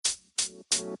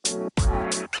Hey,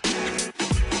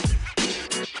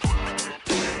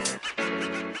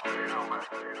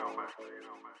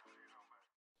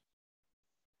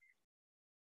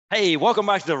 welcome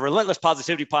back to the Relentless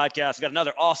Positivity Podcast. We've got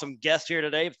another awesome guest here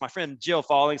today. It's my friend Jill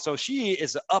Falling. So she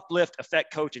is the Uplift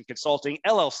Effect Coach and Consulting,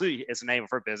 LLC is the name of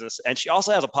her business. And she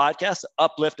also has a podcast, the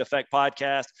Uplift Effect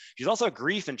Podcast. She's also a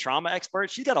grief and trauma expert.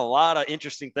 She's got a lot of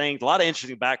interesting things, a lot of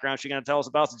interesting background she's going to tell us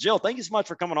about. So Jill, thank you so much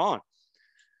for coming on.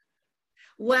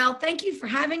 Well, thank you for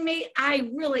having me.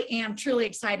 I really am truly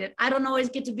excited. I don't always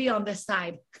get to be on this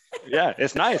side. Yeah,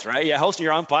 it's nice, right? Yeah, hosting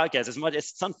your own podcast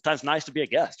it's sometimes nice to be a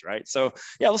guest, right? So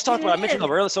yeah, let's talk about, I mentioned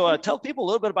earlier. So tell people a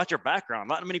little bit about your background.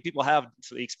 Not many people have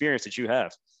the experience that you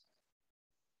have.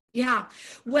 Yeah.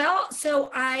 Well,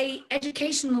 so I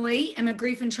educationally am a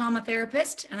grief and trauma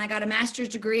therapist, and I got a master's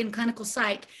degree in clinical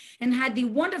psych and had the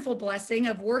wonderful blessing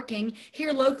of working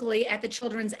here locally at the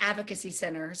Children's Advocacy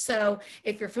Center. So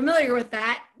if you're familiar with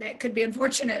that, that could be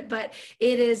unfortunate, but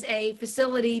it is a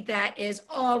facility that is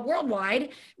all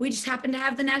worldwide. We just happen to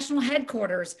have the national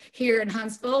headquarters here in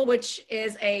Huntsville, which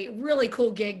is a really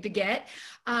cool gig to get.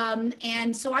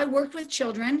 And so I worked with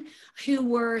children who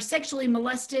were sexually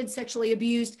molested, sexually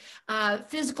abused,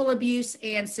 physical abuse,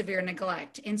 and severe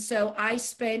neglect. And so I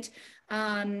spent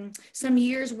some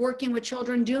years working with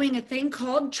children doing a thing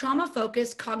called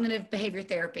trauma-focused cognitive behavior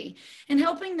therapy and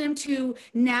helping them to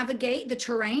navigate the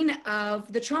terrain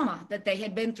of the trauma that they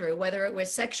had been through, whether it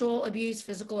was sexual abuse,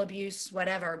 physical abuse,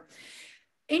 whatever.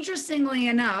 Interestingly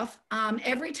enough,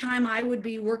 every time I would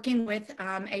be working with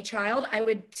a child, I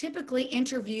would typically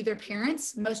interview their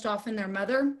parents, most often their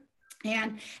mother.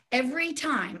 And every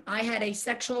time I had a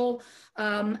sexual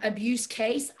abuse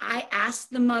case, I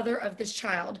asked the mother of this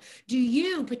child, do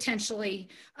you potentially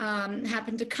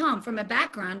happen to come from a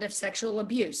background of sexual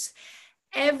abuse?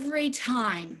 Every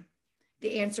time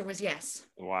the answer was yes.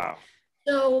 Wow.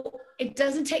 So it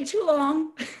doesn't take too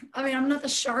long. I mean, I'm not the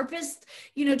sharpest,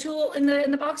 tool in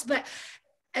the box, but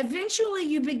eventually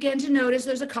you begin to notice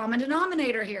there's a common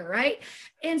denominator here, right?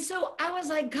 And so I was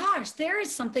like, gosh, there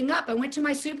is something up. I went to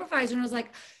my supervisor and I was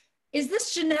like, is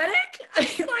this genetic?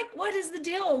 Like, what is the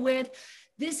deal with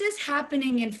this is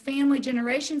happening in family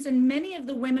generations? And many of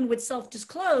the women would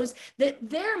self-disclose that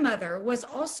their mother was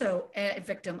also a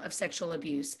victim of sexual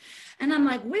abuse. And I'm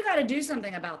like, we got to do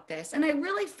something about this. And I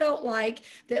really felt like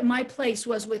that my place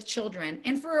was with children.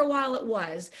 And for a while it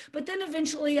was, but then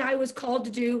eventually I was called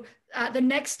to do the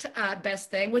next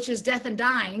best thing, which is death and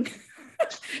dying.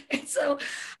 And so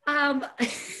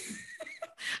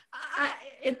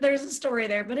there's a story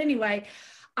there, but anyway,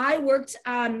 I worked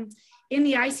in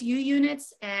the ICU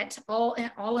units at all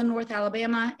in North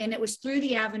Alabama, and it was through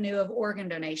the avenue of organ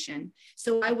donation.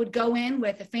 So I would go in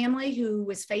with a family who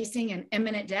was facing an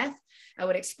imminent death. I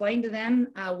would explain to them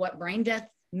what brain death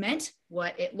meant,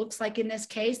 what it looks like in this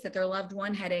case, that their loved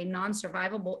one had a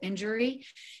non-survivable injury,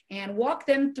 and walk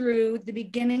them through the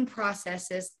beginning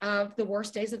processes of the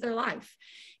worst days of their life.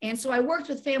 And so I worked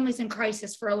with families in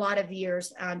crisis for a lot of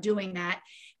years doing that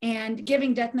and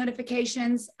giving death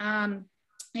notifications, and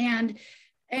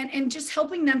just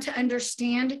helping them to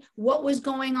understand what was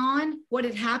going on, what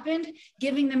had happened,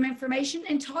 giving them information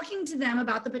and talking to them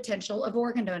about the potential of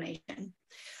organ donation.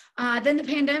 Then the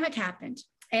pandemic happened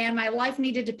and my life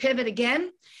needed to pivot again.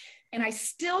 And I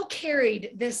still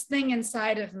carried this thing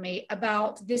inside of me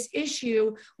about this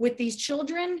issue with these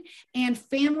children and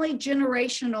family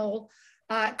generational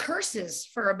curses,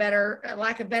 for a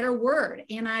lack of better word.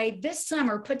 And I, this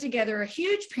summer, put together a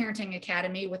huge parenting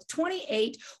academy with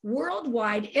 28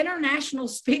 worldwide international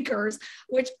speakers,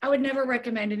 which I would never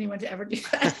recommend anyone to ever do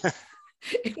that.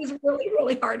 It was really,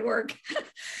 really hard work.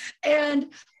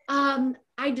 And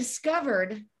I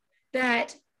discovered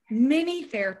that many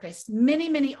therapists,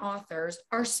 many authors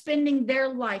are spending their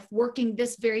life working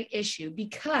this very issue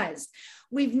because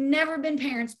we've never been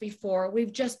parents before.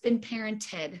 We've just been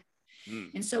parented.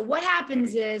 And so what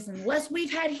happens is, unless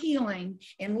we've had healing,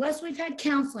 unless we've had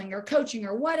counseling or coaching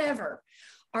or whatever,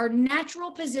 our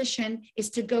natural position is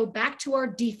to go back to our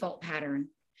default pattern.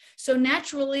 So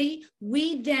naturally,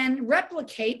 we then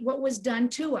replicate what was done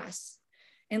to us,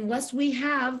 unless we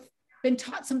have been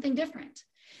taught something different.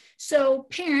 So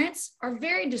parents are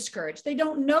very discouraged. They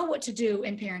don't know what to do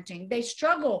in parenting. They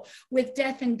struggle with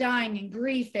death and dying and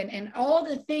grief and all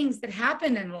the things that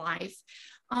happen in life.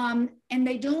 And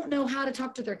they don't know how to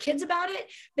talk to their kids about it.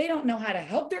 They don't know how to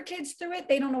help their kids through it.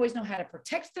 They don't always know how to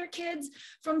protect their kids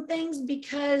from things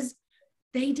because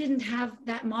they didn't have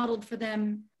that modeled for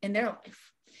them in their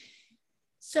life.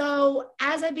 So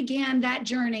as I began that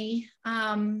journey,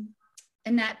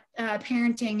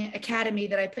 parenting academy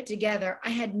that I put together, I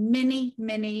had many,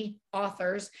 many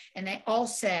authors, and they all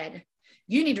said,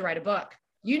 you need to write a book.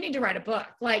 You need to write a book.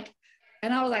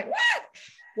 And I was like, what?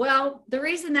 Well, the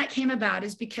reason that came about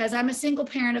is because I'm a single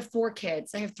parent of 4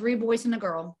 kids. I have 3 boys and a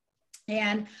girl.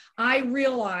 And I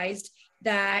realized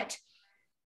that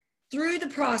through the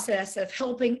process of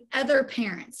helping other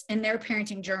parents in their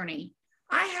parenting journey,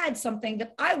 I had something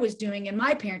that I was doing in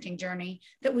my parenting journey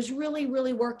that was really,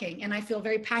 really working. And I feel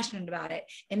very passionate about it.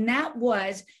 And that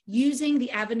was using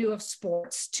the avenue of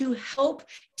sports to help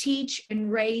teach and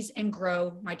raise and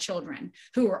grow my children,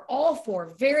 who were all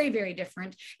 4 very, very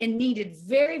different and needed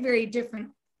very, very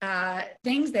different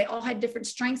things. They all had different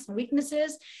strengths and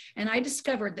weaknesses. And I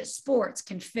discovered that sports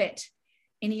can fit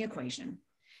any equation.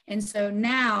 And so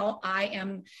now I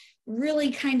am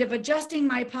really kind of adjusting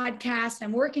my podcast.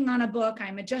 I'm working on a book.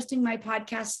 I'm adjusting my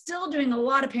podcast, still doing a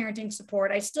lot of parenting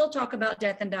support. I still talk about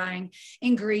death and dying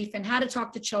and grief and how to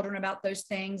talk to children about those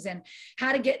things and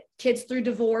how to get kids through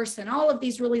divorce and all of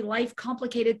these really life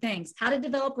complicated things, how to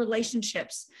develop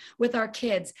relationships with our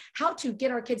kids, how to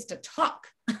get our kids to talk.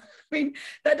 I mean,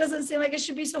 that doesn't seem like it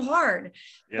should be so hard,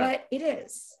 but it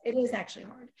is. It is actually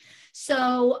hard.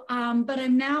 So, but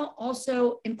I'm now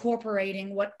also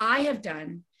incorporating what I have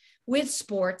done with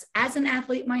sports as an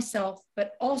athlete myself,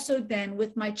 but also then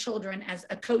with my children as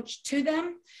a coach to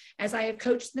them, as I have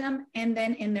coached them, and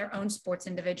then in their own sports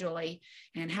individually,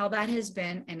 and how that has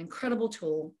been an incredible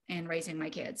tool in raising my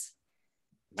kids.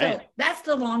 Man. So that's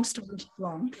the long story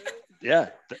long. Yeah,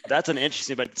 that's an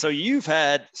interesting, but so you've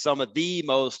had some of the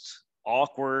most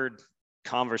awkward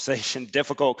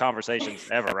difficult conversations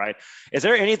ever, right? Is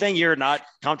there anything you're not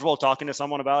comfortable talking to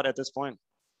someone about at this point?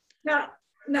 No.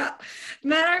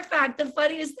 Matter of fact, the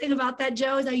funniest thing about that,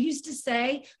 Joe, is I used to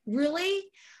say, really,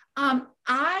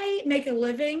 I make a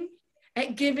living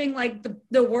at giving like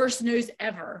the worst news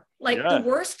ever, the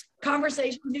worst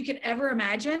conversations you could ever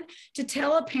imagine, to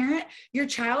tell a parent your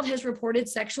child has reported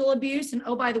sexual abuse. And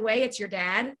oh, by the way, it's your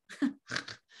dad.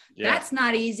 That's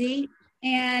not easy.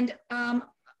 And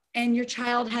your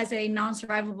child has a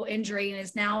non-survivable injury and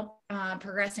is now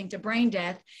progressing to brain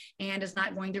death and is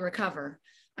not going to recover.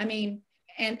 I mean,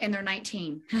 and they're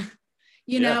 19,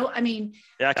 you know, I mean,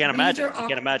 I can't imagine. I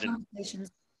can't imagine.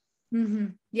 Mm-hmm.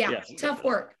 Yeah. Tough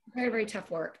work. Very, very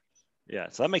tough work. Yeah.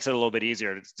 So that makes it a little bit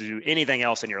easier to do anything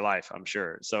else in your life, I'm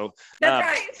sure. So that's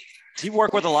right. Do you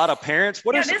work with a lot of parents?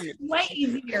 This is way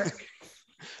easier.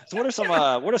 So what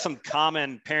are some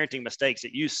common parenting mistakes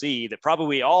that you see that probably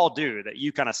we all do, that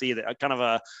you kind of see, that kind of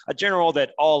a general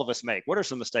that all of us make? What are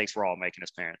some mistakes we're all making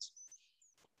as parents?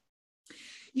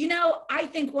 You know, I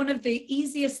think one of the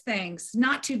easiest things,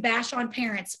 not to bash on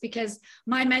parents, because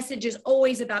my message is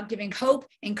always about giving hope,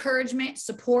 encouragement,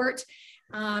 support,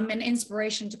 and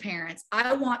inspiration to parents.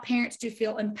 I want parents to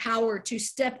feel empowered to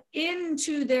step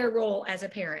into their role as a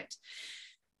parent.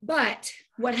 But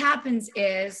what happens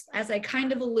is, as I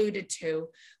kind of alluded to,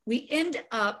 we end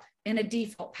up in a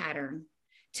default pattern.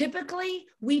 Typically,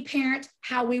 we parent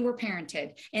how we were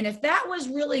parented. And if that was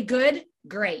really good,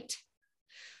 great.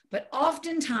 But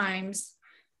oftentimes,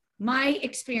 my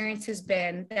experience has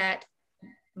been that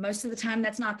most of the time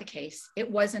that's not the case. It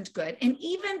wasn't good. And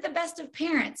even the best of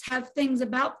parents have things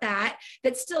about that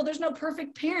still, there's no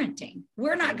perfect parenting.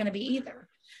 We're not going to be either.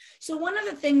 So one of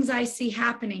the things I see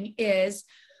happening is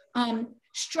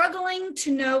struggling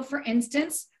to know, for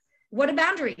instance, what are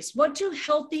boundaries? What do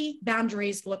healthy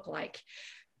boundaries look like?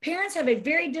 Parents have a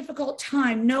very difficult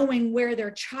time knowing where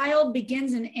their child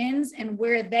begins and ends and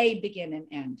where they begin and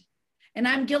end. And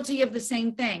I'm guilty of the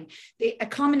same thing. A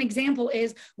common example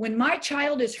is when my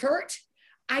child is hurt,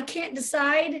 I can't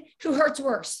decide who hurts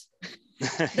worse.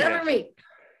 Them or me.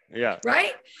 Yeah.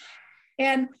 Right?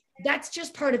 And that's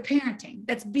just part of parenting.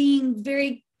 That's being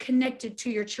very connected to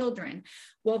your children.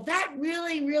 Well, that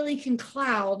really, really can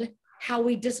cloud how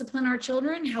we discipline our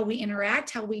children, how we interact,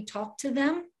 how we talk to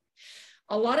them.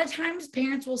 A lot of times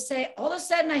parents will say, all of a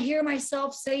sudden I hear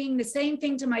myself saying the same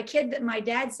thing to my kid that my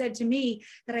dad said to me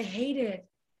that I hated.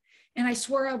 And I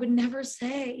swore I would never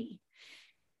say.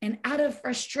 And out of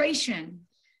frustration,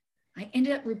 I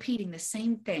ended up repeating the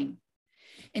same thing.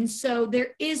 And so there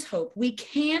is hope. We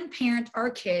can parent our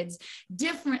kids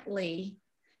differently.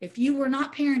 If you were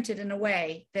not parented in a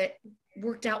way that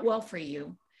worked out well for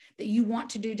you, that you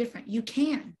want to do different, you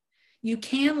can. You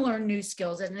can learn new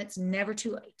skills, and it's never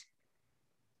too late.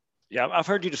 Yeah, I've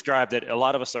heard you describe that a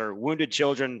lot of us are wounded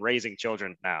children raising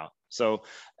children now. So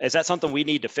is that something we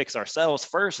need to fix ourselves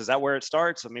first? Is that where it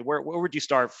starts? I mean, where would you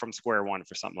start from square one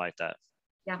for something like that?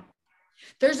 Yeah.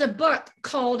 There's a book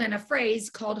called, and a phrase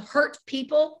called, hurt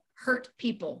people, hurt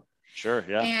people. Sure.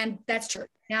 Yeah. And that's true.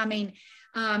 Now, I mean,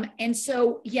 and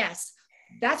so, yes,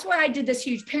 that's why I did this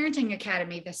huge parenting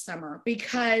academy this summer,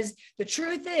 because the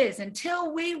truth is,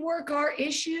 until we work our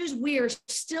issues, we are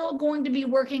still going to be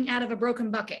working out of a broken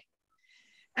bucket.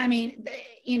 I mean,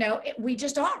 we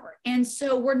just are. And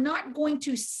so we're not going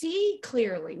to see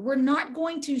clearly. We're not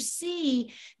going to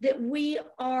see that we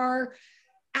are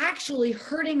actually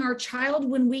hurting our child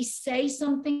when we say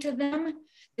something to them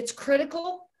that's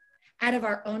critical out of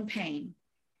our own pain.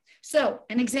 So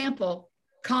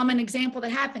common example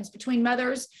that happens between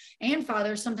mothers and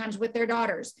fathers sometimes with their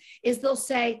daughters is they'll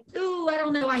say, "Ooh, I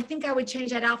don't know. I think I would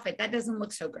change that outfit. That doesn't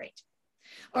look so great."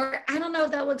 Or, "I don't know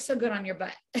if that looks so good on your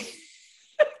butt."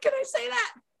 Can I say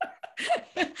that?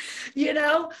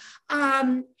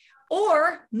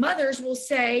 Or mothers will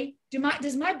say,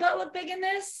 does my butt look big in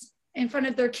this, in front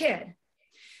of their kid?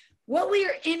 What we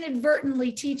are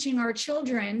inadvertently teaching our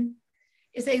children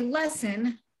is a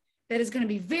lesson that is going to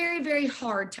be very, very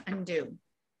hard to undo.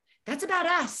 That's about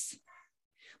us.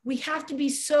 We have to be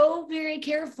so very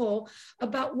careful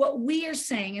about what we are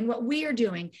saying and what we are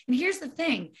doing. And here's the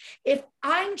thing. If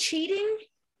I'm cheating,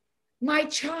 my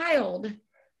child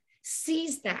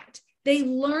sees that. They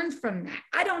learn from that.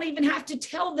 I don't even have to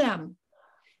tell them.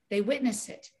 They witness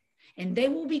it, and they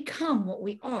will become what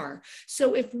we are.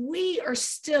 So if we are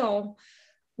still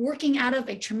working out of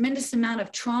a tremendous amount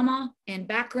of trauma and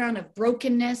background of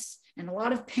brokenness and a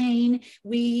lot of pain,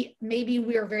 we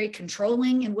are very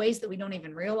controlling in ways that we don't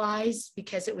even realize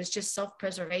because it was just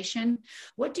self-preservation.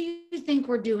 What do you think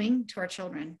we're doing to our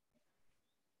children?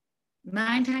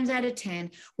 9 times out of 10,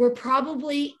 we're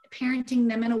probably parenting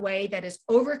them in a way that is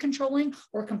over-controlling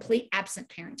or complete absent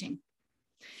parenting.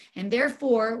 And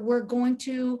therefore, we're going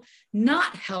to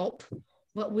not help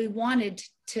what we wanted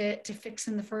to fix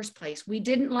in the first place. We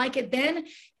didn't like it then,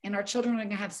 and our children are going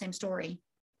to have the same story.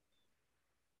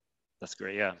 That's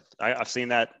great. Yeah. I've seen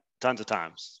that tons of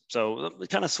times. So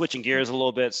kind of switching gears a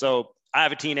little bit. So I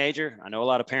have a teenager. I know a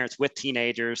lot of parents with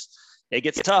teenagers. It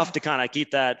gets tough to kind of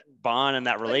keep that bond and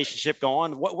that relationship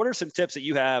going. What are some tips that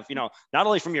you have, not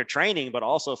only from your training, but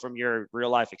also from your real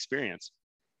life experience?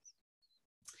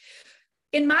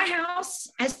 In my house,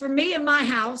 as for me in my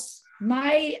house,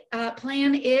 my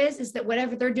plan is that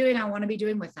whatever they're doing, I want to be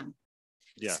doing with them.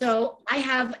 Yeah. So I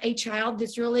have a child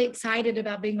that's really excited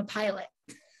about being a pilot.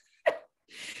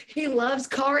 He loves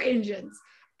car engines.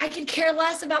 I could care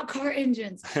less about car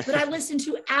engines, but I listen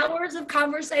to hours of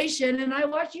conversation and I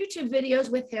watch YouTube videos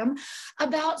with him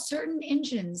about certain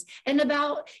engines and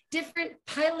about different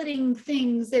piloting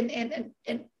things. And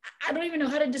I don't even know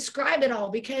how to describe it all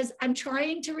because I'm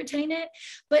trying to retain it,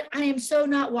 but I am so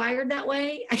not wired that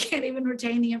way. I can't even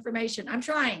retain the information. I'm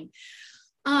trying.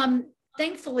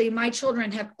 Thankfully, my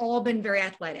children have all been very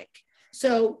athletic.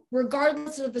 So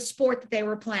regardless of the sport that they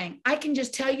were playing, I can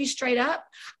just tell you straight up,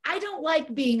 I don't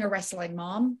like being a wrestling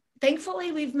mom.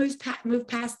 Thankfully, we've moved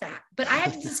past that. But I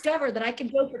had to discover that I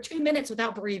could go for 2 minutes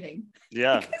without breathing.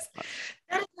 Yeah. Because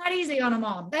that is not easy on a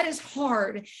mom. That is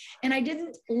hard. And I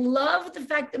didn't love the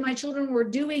fact that my children were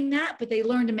doing that, but they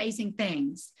learned amazing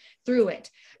things through it.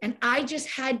 And I just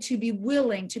had to be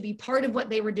willing to be part of what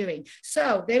they were doing.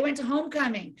 So they went to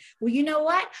homecoming. Well, you know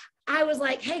what? I was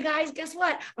like, hey guys, guess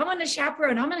what? I'm going to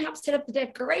chaperone. I'm going to help set up the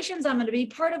decorations. I'm going to be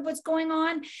part of what's going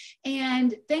on.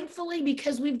 And thankfully,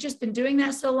 because we've just been doing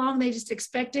that so long, they just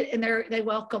expect it and they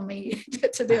welcome me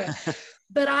to do it.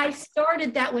 But I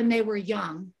started that when they were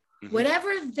young. Mm-hmm.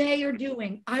 Whatever they are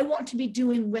doing, I want to be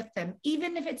doing with them.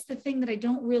 Even if it's the thing that I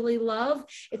don't really love,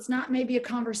 it's not maybe a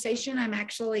conversation I'm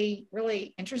actually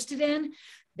really interested in.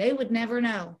 They would never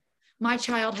know. My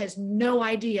child has no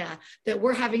idea that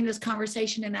we're having this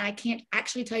conversation and I can't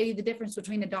actually tell you the difference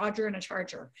between a Dodger and a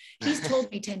Charger. He's told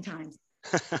me 10 times.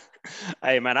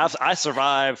 Hey man, I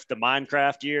survived the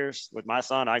Minecraft years with my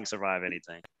son. I can survive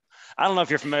anything. I don't know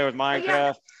if you're familiar with Minecraft.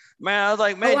 Yeah. Man, I was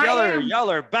like, man, y'all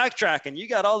are backtracking. You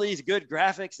got all these good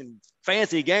graphics and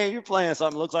fancy games. You're playing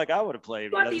something looks like I would have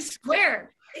played. What these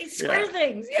square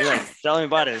things. Yeah. Tell me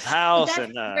about his house.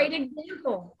 That's a great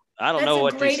example. I don't know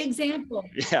what. That's a great example.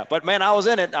 Yeah, but man, I was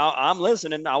in it. I'm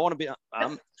listening. I want to be.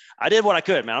 I did what I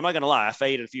could, man. I'm not gonna lie. I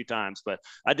faded a few times, but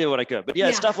I did what I could. But yeah,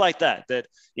 stuff like that. That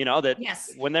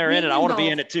yes. When they're in it, I want to be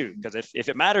in it too. Because if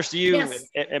it matters to you, yes.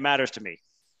 it matters to me.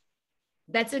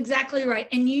 That's exactly right.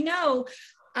 And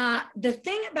the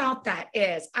thing about that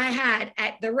is, I had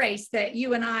at the race that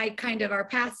you and I our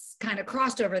paths kind of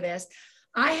crossed over this.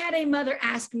 I had a mother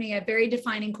ask me a very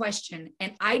defining question,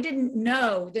 and I didn't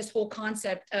know this whole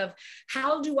concept of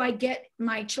how do I get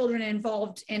my children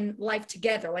involved in life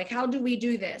together? Like, how do we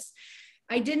do this?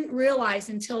 I didn't realize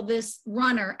until this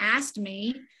runner asked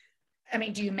me, I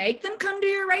mean, do you make them come to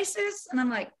your races? And I'm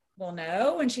like, well,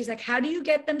 no. And she's like, how do you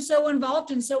get them so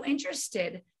involved and so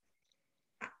interested?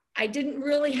 I didn't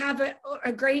really have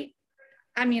a great,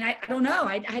 I mean, I don't know.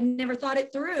 I had never thought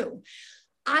it through.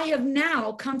 I have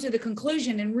now come to the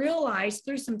conclusion and realized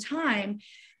through some time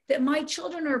that my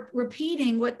children are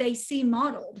repeating what they see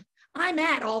modeled. I'm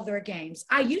at all their games.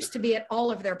 I used to be at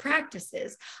all of their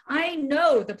practices. I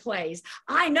know the plays.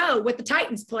 I know what the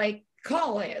Titans play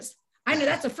call is. I know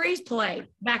that's a freeze play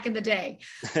back in the day.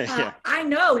 Yeah. I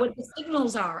know what the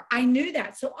signals are. I knew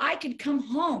that. So I could come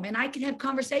home and I could have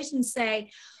conversations,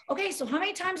 say, okay, so how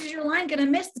many times is your line going to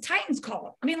miss the Titans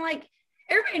call? I mean, like,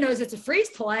 everybody knows it's a freeze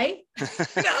play,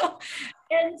 you know?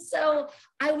 And so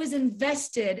I was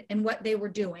invested in what they were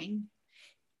doing.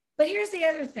 But here's the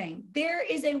other thing. There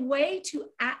is a way to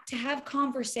have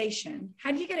conversation.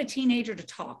 How do you get a teenager to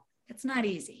talk? It's not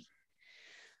easy.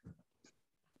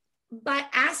 By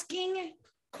asking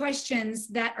questions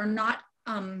that are not,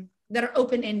 that are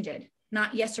open-ended,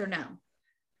 not yes or no.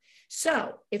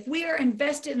 So if we are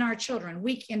invested in our children,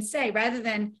 we can say, rather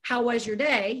than how was your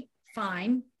day?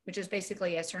 Fine, which is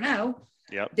basically yes or no.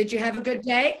 Yep. Did you have a good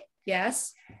day?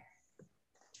 Yes.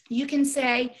 You can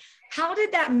say, how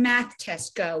did that math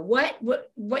test go?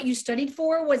 What you studied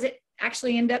for? Was it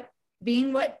actually end up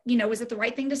being what, you know, was it the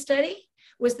right thing to study?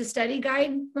 Was the study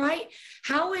guide right?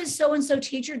 How is so-and-so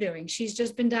teacher doing? She's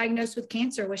just been diagnosed with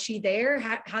cancer. Was she there?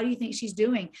 How do you think she's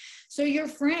doing? So your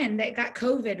friend that got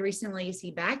COVID recently, is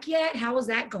he back yet? How is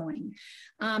that going?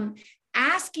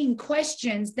 Asking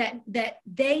questions that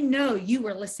they know you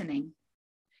were listening,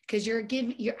 because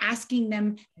you're asking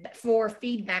them for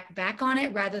feedback back on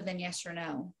it rather than yes or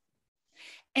no.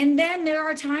 And then there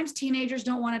are times teenagers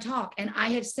don't want to talk. And I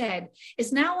have said,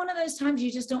 it's now one of those times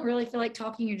you just don't really feel like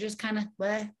talking. You're just kind of,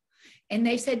 bleh. And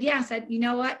they said, yeah. I said, you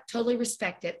know what? Totally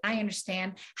respect it. I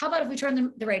understand. How about if we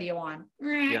turn the radio on?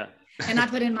 Yeah. And I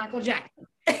put in Michael Jackson.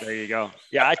 There you go.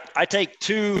 Yeah. I take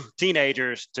 2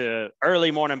 teenagers to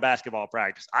early morning basketball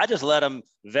practice. I just let them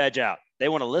veg out. They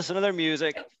want to listen to their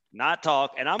music, not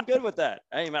talk. And I'm good with that.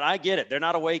 Hey, man, I get it. They're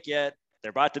not awake yet. They're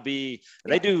about to be,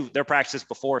 they do their practice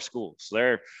before school. So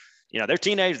they're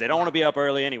teenagers. They don't want to be up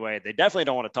early anyway. They definitely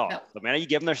don't want to talk. No. But man, you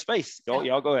give them their space.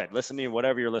 Y'all go ahead. Listen to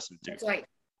whatever you're listening to. That's right.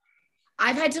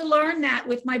 I've had to learn that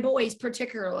with my boys,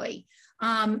 particularly,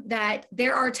 that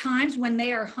there are times when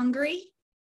they are hungry.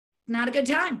 Not a good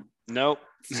time. Nope.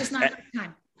 It's just not a good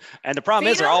time. And the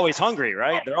problem is they're always hungry,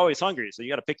 right? They're always hungry. So you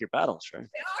got to pick your battles, right?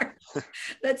 They are.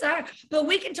 That's our, but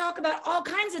we can talk about all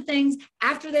kinds of things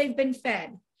after they've been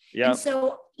fed. Yeah. And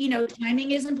so, you know,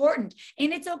 timing is important,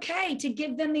 and it's okay to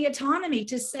give them the autonomy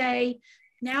to say,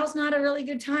 now's not a really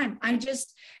good time. And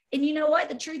you know what?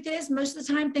 The truth is, most of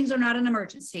the time things are not an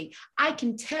emergency. I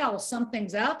can tell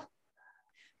something's up.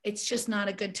 It's just not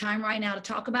a good time right now to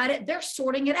talk about it. They're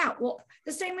sorting it out. Well,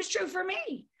 the same is true for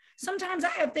me. Sometimes I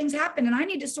have things happen and I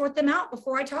need to sort them out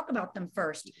before I talk about them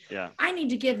first. Yeah. I need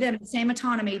to give them the same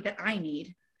autonomy that I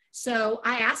need. So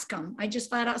I ask them, I just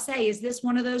flat out say, is this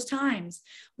one of those times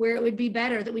where it would be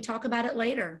better that we talk about it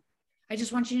later? I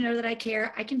just want you to know that I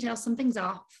care. I can tell something's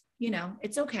off, you know,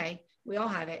 it's okay. We all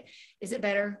have it. Is it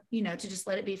better, you know, to just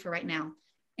let it be for right now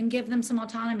and give them some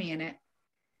autonomy in it?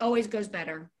 Always goes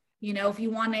better. You know, if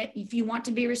you want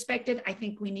to be respected, I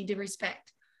think we need to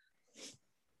respect.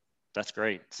 That's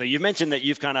great. So you mentioned that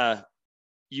you've kind of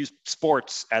used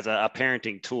sports as a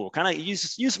parenting tool. Kind of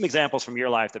use some examples from your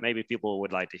life that maybe people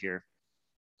would like to hear.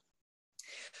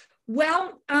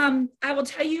 Well, I will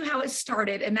tell you how it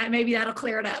started, and that'll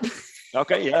clear it up.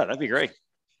 Okay, yeah, that'd be great.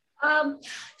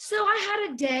 So I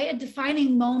had a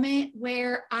defining moment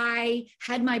where I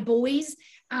had my boys.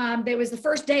 There was the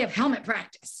first day of helmet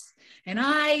practice, and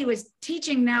I was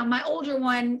teaching. Now my older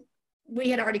one, we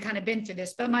had already kind of been through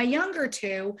this, but my younger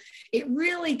 2, it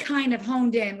really kind of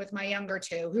honed in with my younger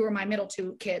 2, who were my middle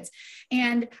 2 kids.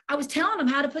 And I was telling them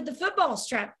how to put the football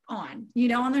strap on, you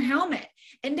know, on their helmet.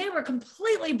 And they were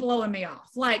completely blowing me off.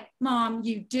 Like, Mom,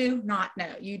 you do not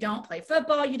know. You don't play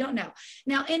football. You don't know.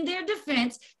 Now, in their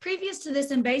defense, previous to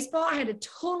this in baseball, I had a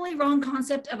totally wrong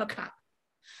concept of a cup.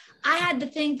 I had the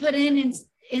thing put in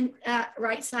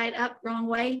right side up, wrong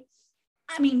way.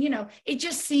 I mean, you know, it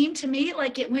just seemed to me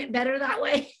like it went better that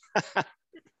way.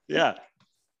 Yeah.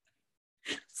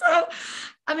 So,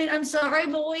 I mean, I'm sorry,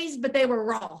 boys, but they were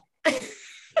raw. I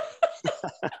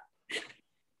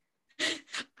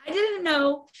didn't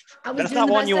know. That's not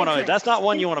one you want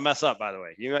to mess up, by the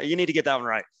way. You need to get that one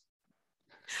right.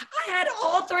 I had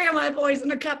all 3 of my boys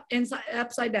in a cup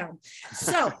upside down.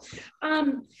 So,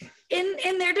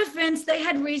 in their defense, they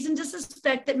had reason to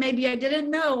suspect that maybe I didn't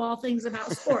know all things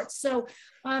about sports. So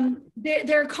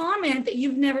their comment that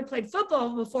you've never played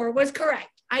football before was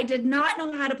correct. I did not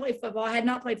know how to play football. I had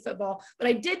not played football, but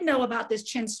I did know about this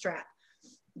chin strap.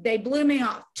 They blew me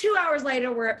off. 2 hours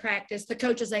later, we're at practice. The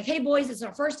coach is like, hey, boys, it's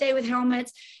our first day with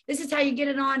helmets. This is how you get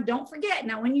it on. Don't forget.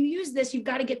 Now, when you use this, you've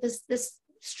got to get this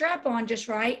strap on just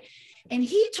right. And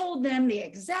he told them the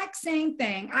exact same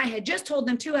thing I had just told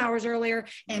them 2 hours earlier,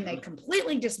 and they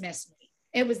completely dismissed me.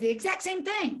 It was the exact same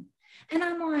thing. And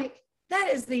I'm like, that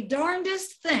is the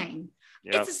darndest thing.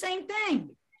 Yep. It's the same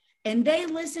thing. And they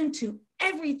listened to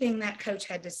everything that coach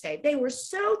had to say. They were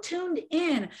so tuned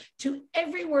in to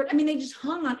every word. I mean, they just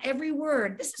hung on every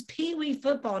word. This is Pee Wee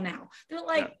football now. They're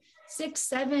like 6,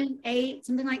 7, 8,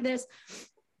 something like this.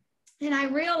 And I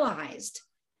realized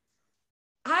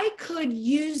I could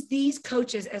use these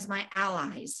coaches as my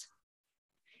allies.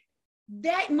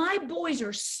 That my boys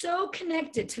are so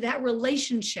connected to that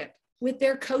relationship with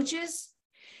their coaches.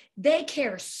 They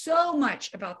care so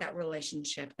much about that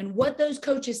relationship and what those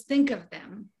coaches think of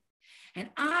them. And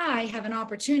I have an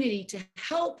opportunity to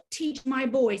help teach my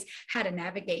boys how to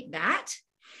navigate that,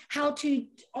 how to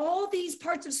all these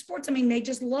parts of sports. I mean, they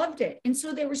just loved it. And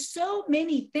so there were so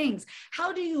many things.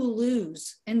 How do you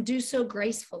lose and do so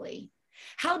gracefully?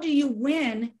 How do you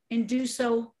win and do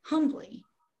so humbly?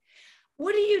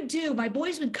 What do you do? My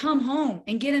boys would come home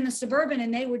and get in a Suburban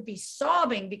and they would be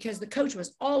sobbing because the coach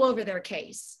was all over their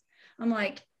case. I'm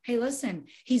like, hey, listen,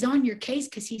 he's on your case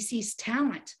because he sees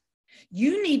talent.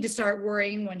 You need to start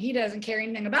worrying when he doesn't care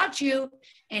anything about you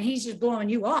and he's just blowing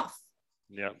you off.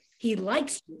 Yeah. He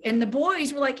likes you. And the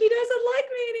boys were like, he doesn't like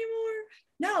me anymore.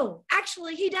 No,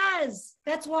 actually he does.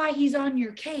 That's why he's on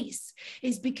your case,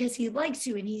 is because he likes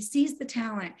you and he sees the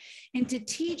talent. And to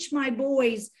teach my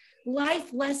boys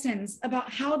life lessons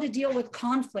about how to deal with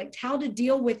conflict, how to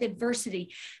deal with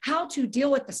adversity, how to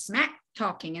deal with the smack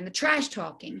talking and the trash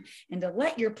talking, and to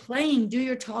let your playing do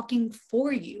your talking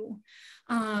for you.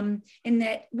 And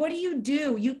that, what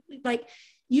do?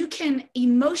 You can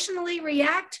emotionally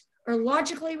react or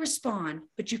logically respond,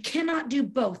 but you cannot do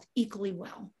both equally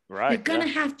well. Right. You're going to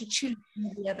have to choose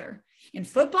one or the other. In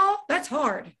football, that's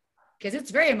hard because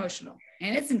it's very emotional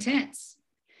and it's intense.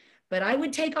 But I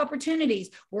would take opportunities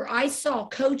where I saw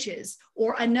coaches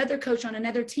or another coach on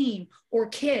another team or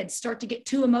kids start to get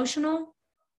too emotional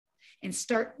and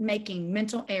start making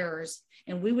mental errors.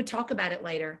 And we would talk about it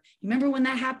later. You remember when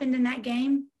that happened in that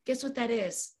game? Guess what that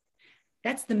is?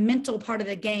 That's the mental part of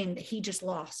the game that he just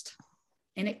lost.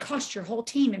 And it cost your whole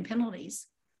team in penalties.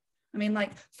 I mean,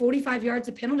 like 45 yards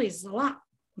of penalties is a lot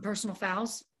in personal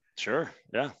fouls. Sure.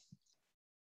 Yeah.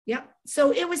 Yep.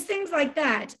 So it was things like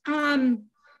that.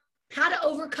 How to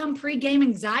overcome pregame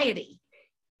anxiety.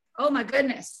 Oh my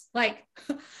goodness. Like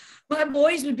my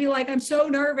boys would be like, I'm so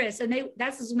nervous. And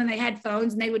that's when they had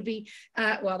phones, and they would be,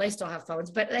 well, they still have phones,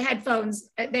 but they had phones.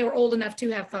 They were old enough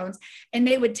to have phones, and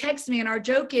they would text me. And our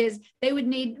joke is they would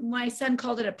need, my son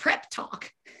called it a prep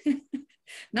talk,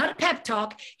 not a pep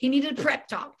talk. He needed a prep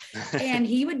talk. And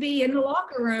he would be in the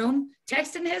locker room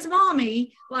texting his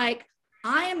mommy, like,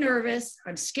 I am nervous.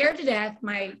 I'm scared to death.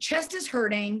 My chest is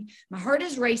hurting. My heart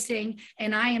is racing,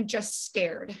 and I am just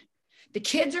scared. The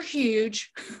kids are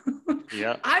huge.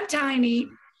 Yeah. I'm tiny.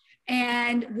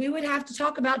 And we would have to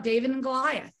talk about David and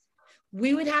Goliath.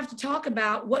 We would have to talk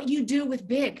about what you do with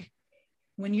big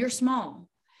when you're small,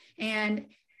 and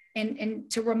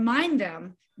to remind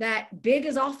them that big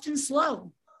is often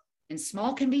slow and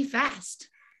small can be fast,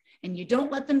 and you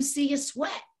don't let them see you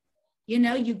sweat. You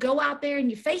know, you go out there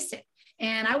and you face it.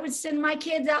 And I would send my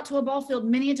kids out to a ball field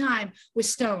many a time with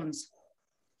stones,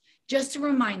 just to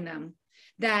remind them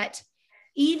that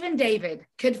even David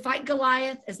could fight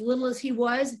Goliath as little as he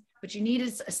was, but you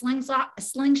needed a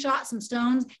slingshot, some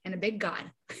stones, and a big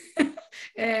God.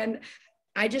 And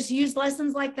I just used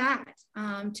lessons like that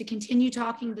to continue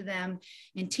talking to them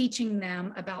and teaching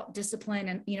them about discipline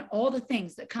and, you know, all the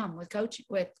things that come with coaching,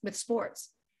 with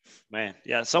sports. Man,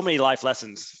 yeah, so many life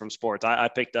lessons from sports I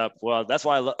picked up. Well, that's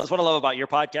what I love about your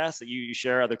podcast, that you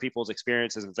share other people's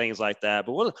experiences and things like that.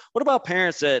 But what about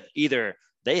parents that either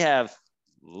they have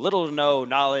little to no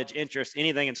knowledge, interest,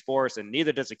 anything in sports, and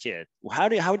neither does a kid?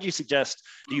 How would you suggest?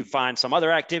 Do you find some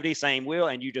other activity, same wheel,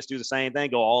 and you just do the same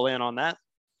thing, go all in on that?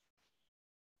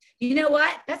 You know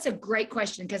what? That's a great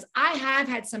question, because I have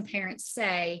had some parents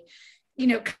say, you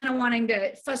know, kind of wanting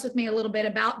to fuss with me a little bit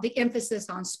about the emphasis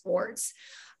on sports.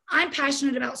 I'm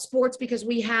passionate about sports because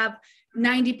we have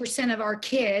 90% of our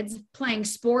kids playing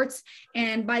sports.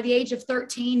 And by the age of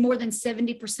 13, more than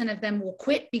 70% of them will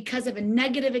quit because of a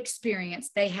negative experience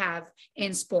they have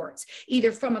in sports.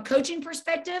 Either from a coaching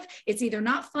perspective, it's either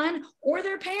not fun, or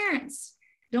their parents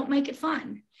don't make it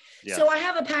fun. Yeah. So I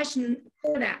have a passion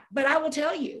for that. But I will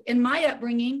tell you, in my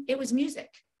upbringing, it was music.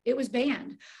 It was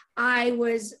band. I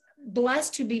was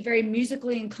blessed to be very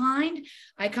musically inclined.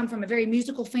 I come from a very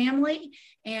musical family,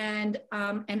 and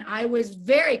I was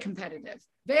very competitive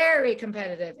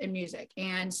in music.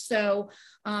 And so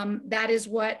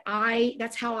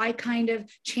that's how I kind of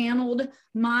channeled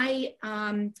my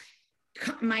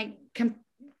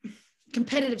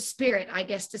competitive spirit, I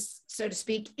guess, so to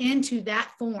speak, into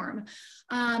that form.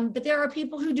 But there are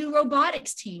people who do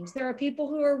robotics teams. There are people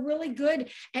who are really good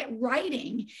at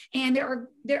writing, and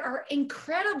there are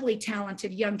incredibly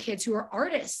talented young kids who are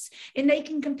artists, and they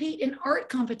can compete in art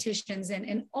competitions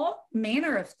and all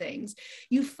manner of things.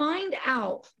 You find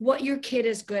out what your kid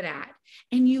is good at,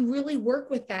 and you really work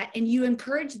with that, and you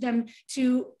encourage them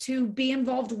to be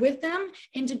involved with them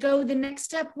and to go the next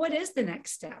step. What is the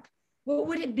next step? What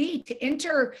would it be to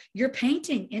enter your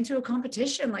painting into a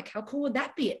competition? Like, how cool would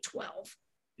that be at 12,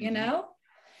 you know?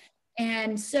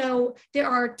 And so there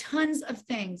are tons of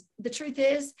things. The truth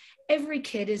is, every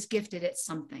kid is gifted at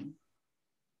something.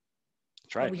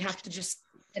 That's right. But we have to just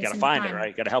got to find it,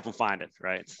 right? Got to help them find it,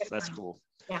 right? So that's cool.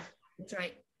 Yeah, that's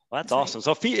right. Well, that's awesome.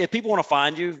 Right. So if people want to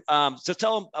find you, so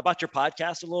tell them about your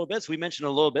podcast a little bit. So we mentioned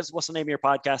a little bit. So what's the name of your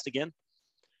podcast again?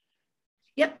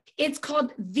 Yep. It's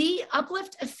called The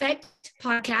Uplift Effect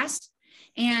Podcast.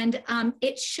 And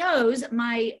it shows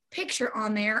my picture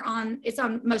on there. It's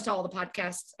on most all the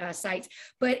podcast sites,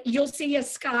 but you'll see a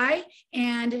sky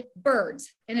and birds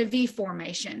in a V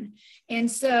formation. And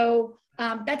so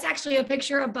that's actually a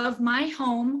picture above my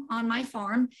home on my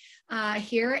farm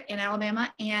here in Alabama.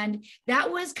 And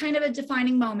that was kind of a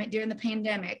defining moment during the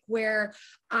pandemic, where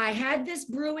I had this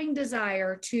brewing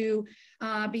desire to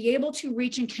be able to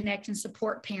reach and connect and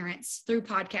support parents through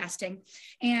podcasting.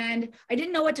 And I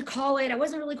didn't know what to call it. I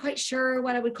wasn't really quite sure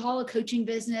what I would call a coaching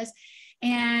business.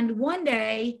 And one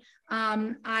day,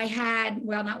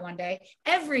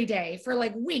 every day for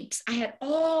like weeks, I had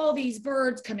all these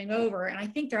birds coming over, and I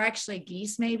think they're actually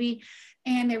geese maybe.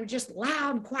 And they were just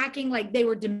loud, quacking, like they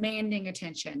were demanding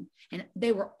attention. And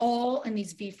they were all in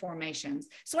these V formations.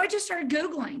 So I just started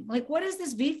Googling, like, what is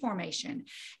this V formation?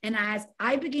 And as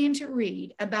I began to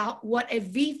read about what a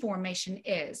V formation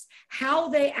is, how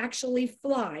they actually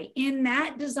fly in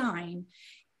that design,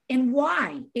 and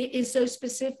why it is so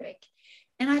specific.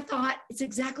 And I thought, it's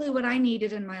exactly what I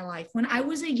needed in my life. When I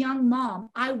was a young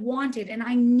mom, I wanted and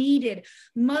I needed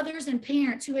mothers and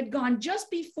parents who had gone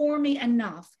just before me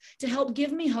enough to help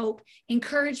give me hope,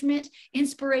 encouragement,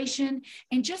 inspiration,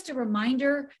 and just a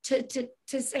reminder to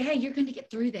say, hey, you're going to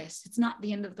get through this. It's not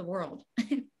the end of the world.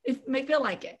 It may feel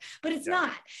like it, but it's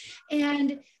not.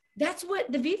 And that's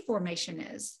what the V formation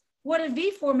is. What a V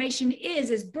formation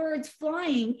is birds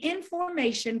flying in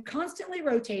formation, constantly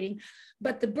rotating,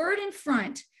 but the bird in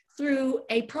front, through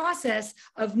a process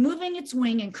of moving its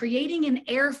wing and creating an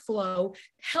airflow,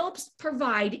 helps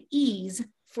provide ease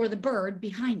for the bird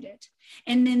behind it.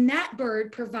 And then that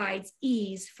bird provides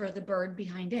ease for the bird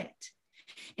behind it.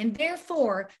 And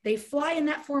therefore, they fly in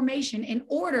that formation in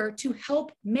order to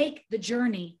help make the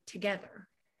journey together.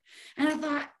 And I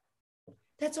thought,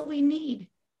 that's what we need.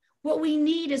 What we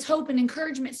need is hope and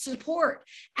encouragement, support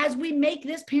as we make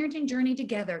this parenting journey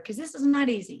together, because this is not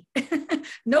easy.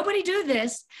 Nobody do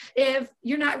this if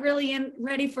you're not really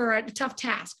ready for a tough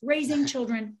task. Raising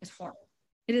children is hard.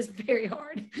 It is very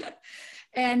hard.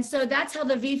 And so that's how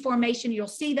the V formation, you'll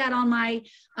see that on my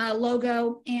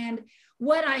logo. And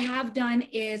what I have done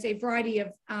is a variety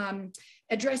of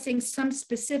addressing some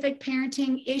specific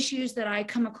parenting issues that I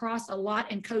come across a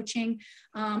lot in coaching.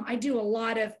 I do a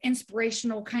lot of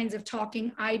inspirational kinds of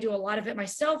talking. I do a lot of it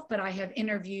myself, but I have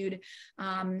interviewed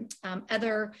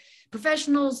other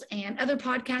professionals and other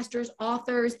podcasters,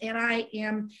 authors, and I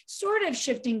am sort of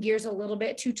shifting gears a little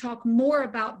bit to talk more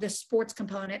about the sports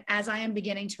component, as I am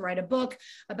beginning to write a book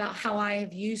about how I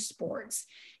have used sports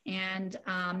and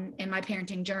in my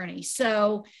parenting journey.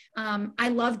 So I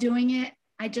love doing it.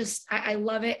 I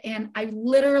love it. And I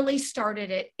literally started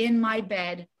it in my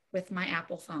bed with my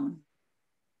Apple phone.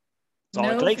 That's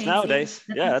all it takes nowadays.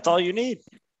 Yeah, that's all you need.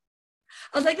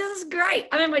 I was like, this is great.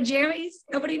 I'm in my jammies.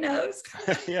 Nobody knows.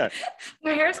 Yeah.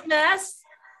 My hair's a mess.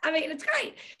 I mean, it's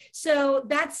great. So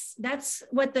that's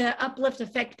what the Uplift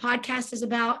Effect podcast is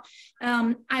about.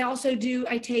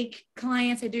 I take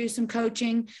clients, I do some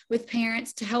coaching with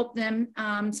parents to help them.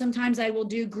 Sometimes I will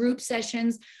do group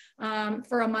sessions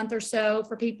for a month or so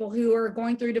for people who are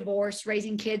going through divorce,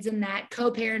 raising kids and that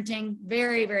co-parenting,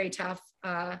 very, very tough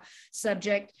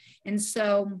subject. And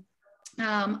so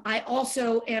I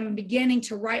also am beginning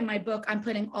to write my book. I'm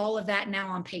putting all of that now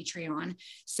on Patreon.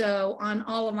 So on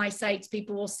all of my sites,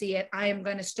 people will see it. I am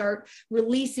going to start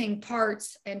releasing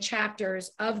parts and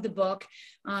chapters of the book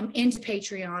into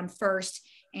Patreon first.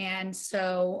 And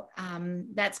so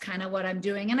that's kind of what I'm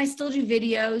doing. And I still do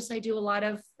videos. I do a lot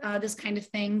of this kind of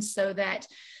things so that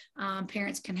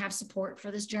parents can have support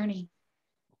for this journey.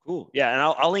 Cool. Yeah. And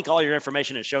I'll link all your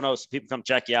information in show notes. So people come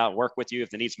check you out, work with you if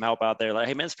they need some help out there. Like,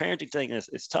 hey man, this parenting thing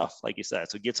is tough, like you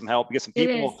said. So get some help, get some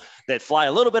people that fly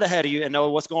a little bit ahead of you and know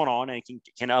what's going on and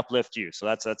can uplift you. So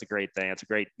that's a great thing. That's a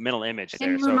great mental image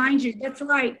there. And remind you, that's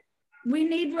right. We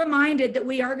need reminded that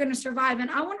we are going to survive. And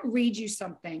I want to read you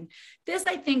something. This,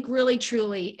 I think, really,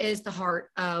 truly is the heart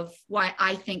of why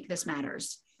I think this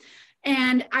matters.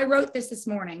 And I wrote this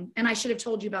morning, and I should have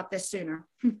told you about this sooner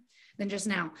than just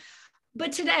now.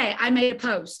 But today I made a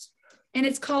post, and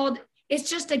it's called, "It's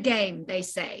Just a Game," they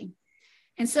say.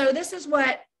 And so this is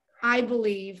what I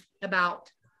believe about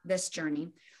this journey.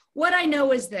 What I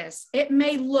know is this: it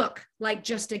may look like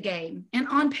just a game, and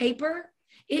on paper,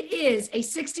 it is a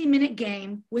 60-minute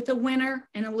game with a winner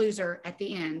and a loser at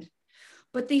the end.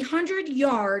 But the 100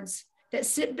 yards that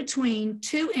sit between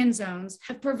two end zones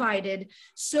have provided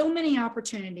so many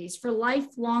opportunities for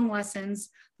lifelong lessons,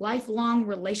 lifelong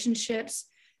relationships,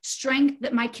 strength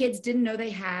that my kids didn't know they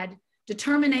had,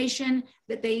 determination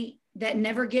that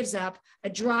never gives up, a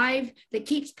drive that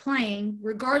keeps playing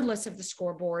regardless of the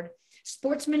scoreboard,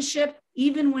 sportsmanship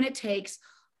even when it takes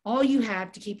all you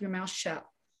have to keep your mouth shut.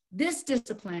 This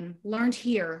discipline learned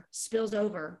here spills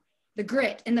over. The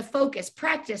grit and the focus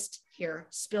practiced here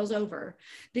spills over.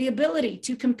 The ability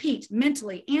to compete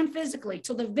mentally and physically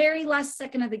till the very last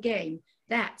second of the game,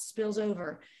 that spills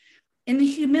over. And the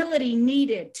humility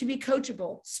needed to be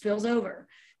coachable spills over.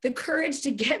 The courage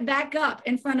to get back up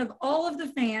in front of all of the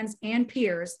fans and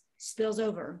peers spills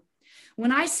over.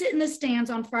 When I sit in the stands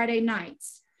on Friday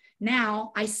nights,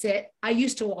 now I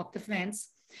used to walk the fence.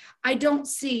 I don't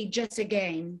see just a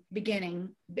game beginning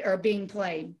or being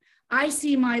played. I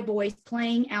see my boys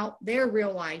playing out their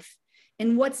real life.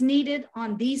 And what's needed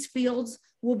on these fields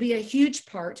will be a huge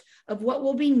part of what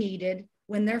will be needed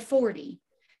when they're 40.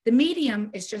 The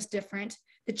medium is just different.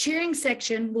 The cheering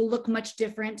section will look much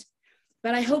different,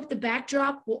 but I hope the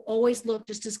backdrop will always look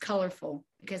just as colorful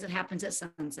because it happens at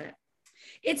sunset.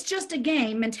 It's just a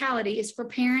game mentality is for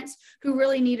parents who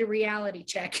really need a reality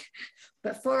check,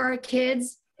 but for our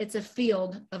kids, it's a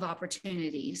field of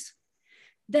opportunities.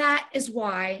 That is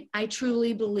why I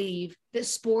truly believe that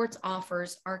sports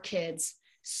offers our kids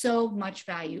so much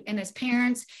value. And as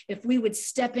parents, if we would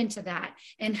step into that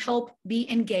and help be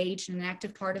engaged in an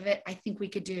active part of it, I think we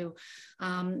could do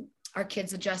our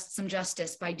kids some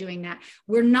justice by doing that.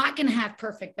 We're not going to have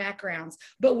perfect backgrounds,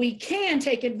 but we can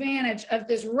take advantage of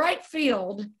this right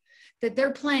field that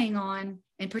they're playing on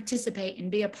and participate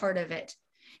and be a part of it.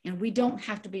 And we don't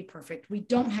have to be perfect. We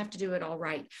don't have to do it all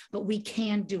right, but we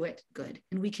can do it good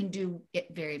and we can do it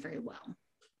very, very well.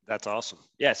 That's awesome.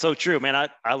 Yeah, so true, man.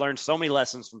 I learned so many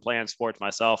lessons from playing sports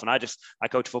myself, and I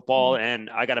coach football, and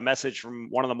I got a message from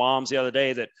one of the moms the other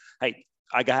day that, hey,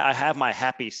 I have my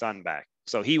happy son back.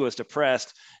 So he was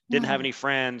depressed, didn't have any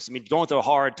friends. I mean, going through a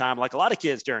hard time, like a lot of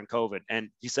kids during COVID. And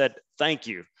he said, "Thank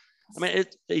you." I mean,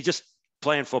 he just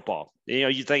playing football. You know,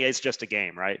 you think it's just a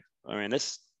game, right? I mean,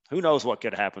 who knows what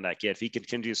could happen to that kid if he could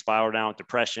continue to spiral down with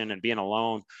depression and being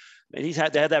alone. And he's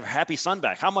had to have that happy son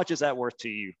back. How much is that worth to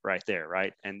you right there,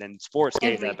 right? And then sports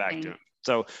gave that back to him.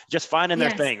 So just finding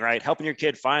their thing, right? Helping your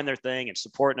kid find their thing and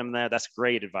supporting them there. That's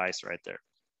great advice right there.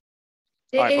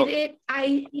 It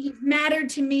mattered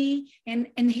to me. And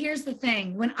here's the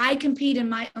thing. When I compete in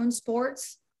my own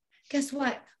sports, guess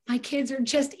what? My kids are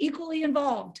just equally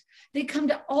involved. They come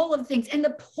to all of the things and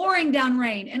the pouring down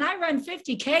rain. And I run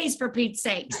 50 Ks for Pete's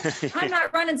sake. I'm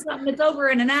not running something that's over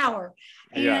in an hour.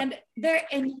 And they're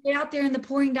out there in the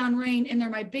pouring down rain, and they're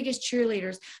my biggest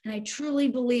cheerleaders. And I truly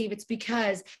believe it's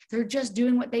because they're just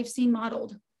doing what they've seen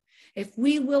modeled. If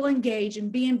we will engage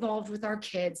and be involved with our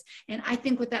kids, and I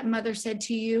think what that mother said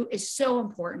to you is so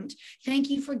important. Thank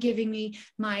you for giving me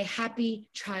my happy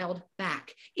child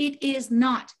back. It is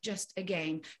not just a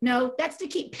game. No, that's to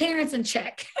keep parents in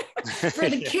check. For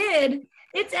the kid,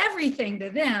 it's everything to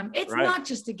them. It's not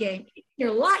just a game, it's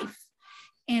your life.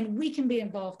 And we can be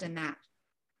involved in that.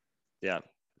 Yeah.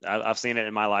 I've seen it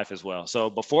in my life as well. So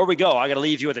before we go, I got to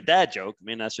leave you with a dad joke. I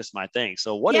mean, that's just my thing.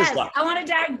 So I want a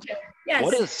dad joke.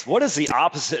 Yes. What is the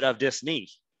opposite of Disney?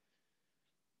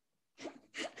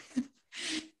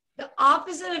 The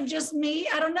opposite of just me?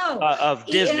 I don't know. Of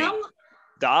Disney. EM?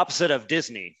 The opposite of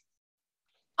Disney.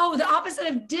 Oh, the opposite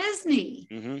of Disney.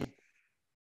 Mm-hmm.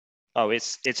 Oh,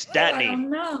 it's Oh, Datney. I don't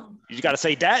know. You got to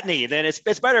say Datney. Then it's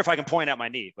better if I can point out my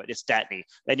knee, but it's Datney.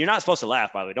 And you're not supposed to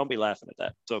laugh, by the way. Don't be laughing at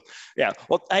that. So, yeah.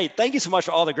 Well, hey, thank you so much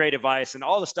for all the great advice and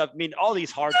all the stuff. I mean, all these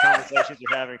hard conversations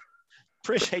you're having.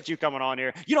 Appreciate you coming on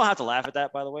here. You don't have to laugh at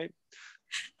that, by the way.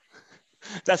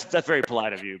 That's very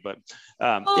polite of you, but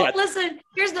yeah. Listen,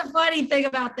 here's the funny thing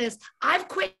about this. I've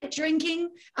quit drinking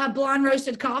blonde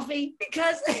roasted coffee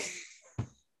because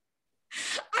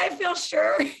I feel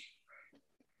sure.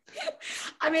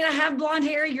 I mean, I have blonde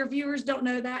hair. Your viewers don't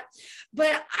know that,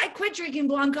 but I quit drinking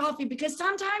blonde coffee because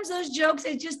sometimes those jokes,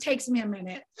 it just takes me a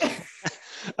minute.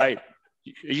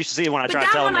 You used to see when I try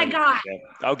to tell them. I got. Yeah.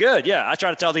 Oh, good. Yeah. I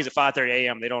try to tell these at 5:30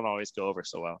 a.m. They don't always go over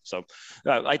so well. So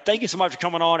I thank you so much for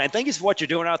coming on, and thank you for what you're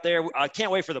doing out there. I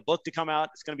can't wait for the book to come out.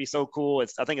 It's going to be so cool.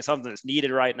 I think it's something that's needed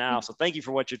right now. So thank you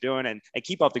for what you're doing, and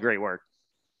keep up the great work.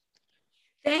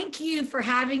 Thank you for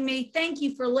having me. Thank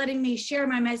you for letting me share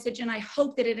my message. And I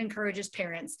hope that it encourages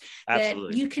parents that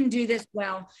you can do this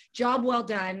well. Job well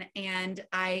done. And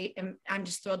I'm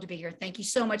just thrilled to be here. Thank you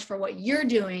so much for what you're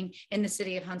doing in the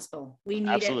city of Huntsville. We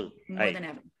need it more than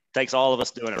ever. Thanks all of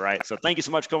us doing it right. So thank you so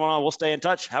much for coming on. We'll stay in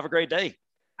touch. Have a great day.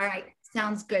 All right.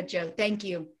 Sounds good, Joe. Thank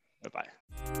you. Bye-bye.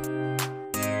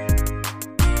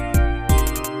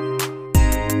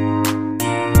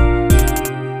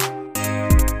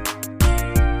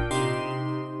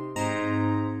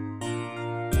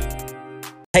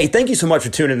 Hey, thank you so much for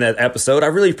tuning in to that episode. I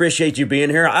really appreciate you being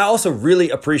here. I also really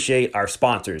appreciate our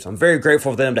sponsors. I'm very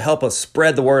grateful for them to help us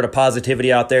spread the word of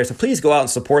positivity out there. So please go out and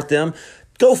support them.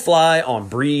 Go fly on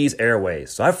Breeze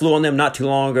Airways. So I flew on them not too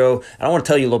long ago, and I want to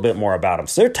tell you a little bit more about them.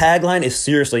 So their tagline is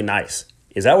seriously nice.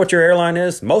 Is that what your airline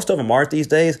is? Most of them aren't these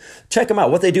days. Check them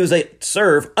out. What they do is they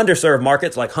serve underserved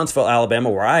markets like Huntsville, Alabama,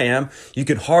 where I am. You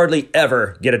can hardly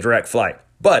ever get a direct flight.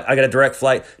 But I got a direct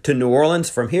flight to New Orleans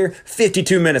from here,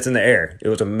 52 minutes in the air. It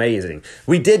was amazing.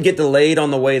 We did get delayed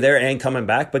on the way there and coming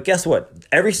back, but guess what?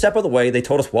 Every step of the way, they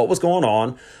told us what was going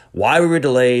on, why we were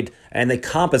delayed, and they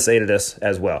compensated us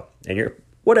as well. And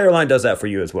what airline does that for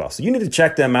you as well? So you need to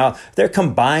check them out. They're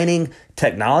combining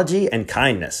technology and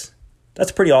kindness. That's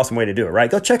a pretty awesome way to do it,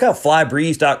 right? Go check out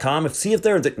flybreeze.com. See if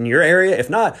they're in your area. If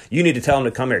not, you need to tell them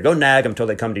to come here. Go nag them until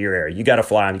they come to your area. You got to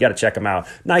fly them. You got to check them out.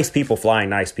 Nice people flying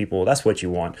nice people. That's what you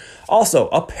want. Also,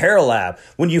 Apparelab.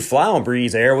 When you fly on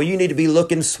Breeze Air, well, you need to be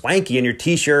looking swanky in your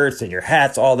t-shirts and your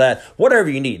hats, all that. Whatever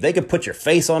you need. They can put your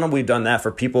face on them. We've done that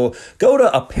for people. Go to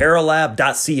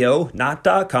apparelab.co,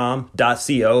 not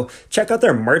 .com.co. Check out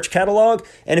their merch catalog.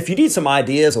 And if you need some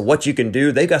ideas of what you can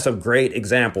do, they've got some great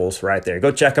examples right there.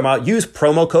 Go check them out. Use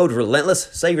promo code Relentless.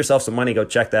 Save yourself some money. Go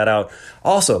check that out.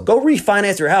 Also, go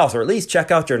refinance your house or at least check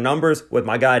out your numbers with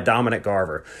my guy, Dominic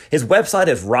Garver. His website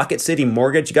is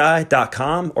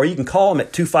rocketcitymortgageguy.com, or you can call him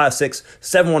at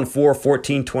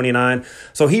 256-714-1429.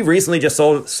 So he recently just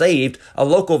saved a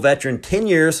local veteran 10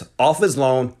 years off his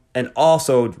loan and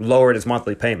also lowered his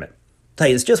monthly payment.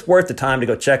 Hey, it's just worth the time to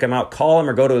go check him out. Call him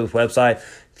or go to his website.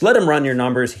 Let him run your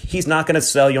numbers. He's not going to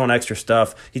sell you on extra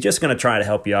stuff. He's just going to try to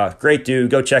help you out. Great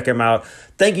dude. Go check him out.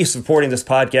 Thank you for supporting this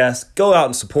podcast. Go out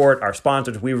and support our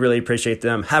sponsors. We really appreciate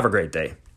them. Have a great day.